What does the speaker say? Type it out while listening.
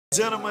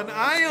Gentlemen,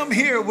 I am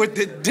here with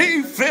the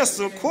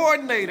defensive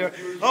coordinator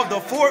of the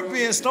Fort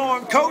Bend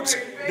Storm. Coach,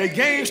 the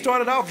game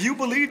started off. You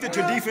believed that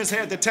your defense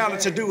had the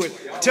talent to do it.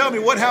 Tell me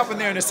what happened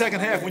there in the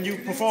second half when you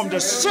performed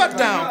a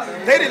shutdown.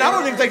 They didn't. I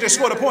don't even think they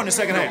scored a point in the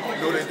second half.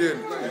 No, they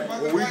didn't.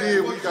 What we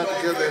did, we got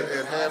together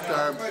at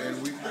halftime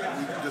and we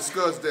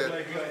discussed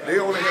that they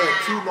only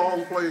had 2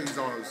 long plays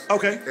on us.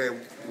 Okay. And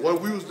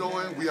what we was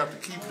doing, we have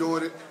to keep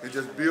doing it and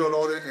just build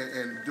on it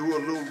and do a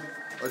little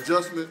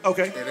adjustment,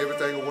 okay, and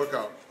everything will work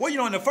out.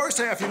 Well, in the first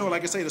half,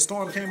 like I say, the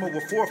Storm came up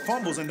with 4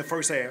 fumbles in the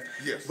first half.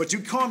 Yes. But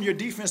you calmed your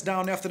defense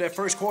down after that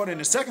first quarter. In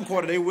the second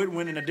quarter, they would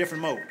win in a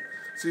different mode.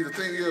 See, the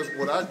thing is,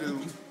 what I do,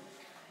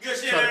 try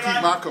to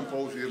keep my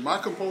composure. If my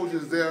composure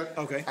is there,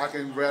 okay, I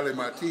can rally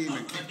my team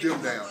and keep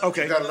them down.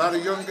 Okay. We got a lot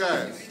of young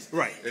guys.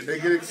 Right. And they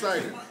get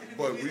excited,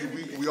 but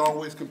we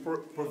always can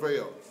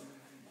prevail.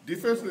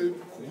 Defensively,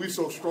 we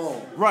so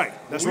strong. Right,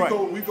 that's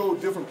right. We go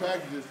different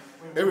packages.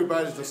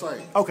 Everybody's the same.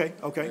 Okay,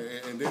 okay.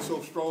 And they're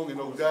so strong, and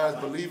those guys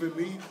believe in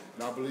me,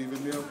 and I believe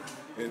in them.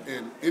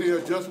 And any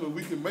adjustment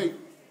we can make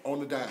on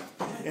the dime.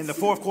 In the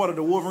fourth quarter,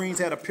 the Wolverines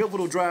had a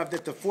pivotal drive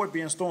that the Fort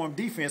Bend Storm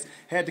defense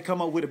had to come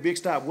up with a big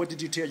stop. What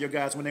did you tell your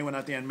guys when they went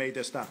out there and made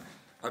that stop?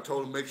 I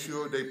told them make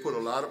sure they put a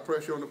lot of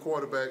pressure on the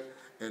quarterback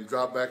and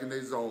drop back in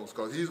their zones,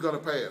 because he's going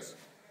to pass.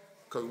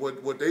 Because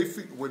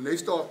when they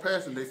start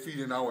passing, they feed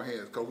in our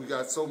hands, because we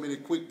got so many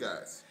quick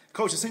guys.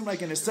 Coach, it seemed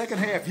like in the second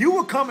half, you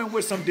were coming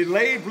with some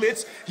delayed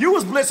blitz. You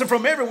was blitzing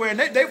from everywhere, and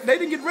they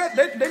didn't get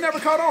ready. They never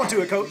caught on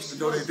to it, Coach.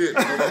 No, they didn't.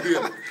 No,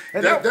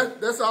 they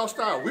didn't. That's our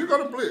style. We're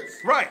going to blitz.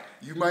 Right.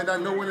 You might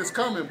not know when it's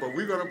coming, but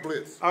we're going to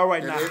blitz. All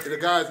right, and now. The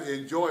guys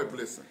enjoy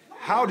blitzing.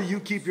 How do you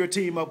keep your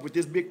team up with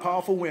this big,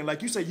 powerful win?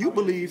 Like you said, you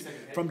believe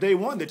from day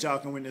one that y'all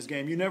can win this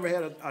game. You never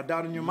had a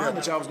doubt in your mind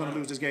that y'all was going to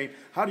lose this game.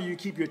 How do you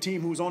keep your team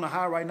who's on a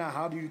high right now,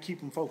 how do you keep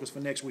them focused for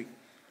next week?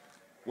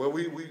 Well,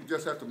 we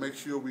just have to make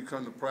sure we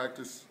come to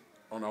practice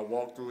on our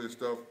walkthrough and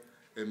stuff,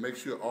 and make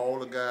sure all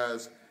the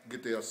guys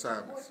get their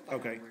assignments.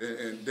 Okay.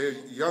 And they're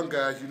young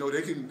guys,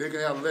 they can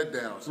have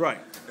letdowns. Right.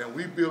 And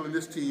we building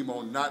this team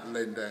on not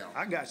letting down.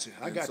 I got you.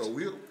 So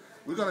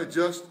we're gonna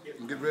adjust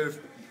and get ready.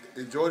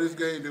 Enjoy this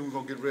game, then we're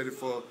gonna get ready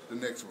for the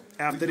next one.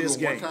 After this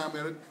game,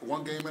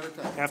 one game at a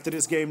time. After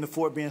this game, the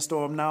Fort Bend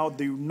Storm now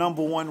the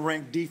 #1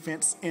 ranked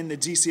defense in the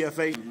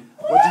GCFA.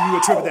 What do you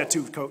attribute that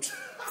to, Coach?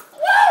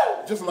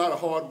 Just a lot of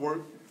hard work,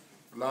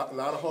 a lot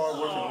of hard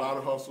work and a lot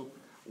of hustle.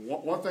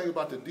 One thing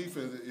about the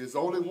defense is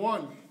only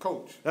one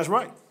coach. That's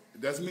right.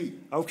 That's me.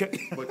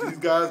 Okay. But these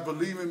guys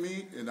believe in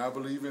me, and I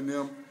believe in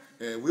them,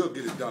 and we'll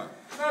get it done.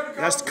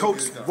 That's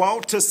Coach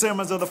Walter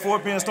Simmons of the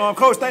Fort Bend Storm.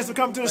 Coach, thanks for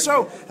coming to the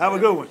show. Have a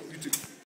good one. You too.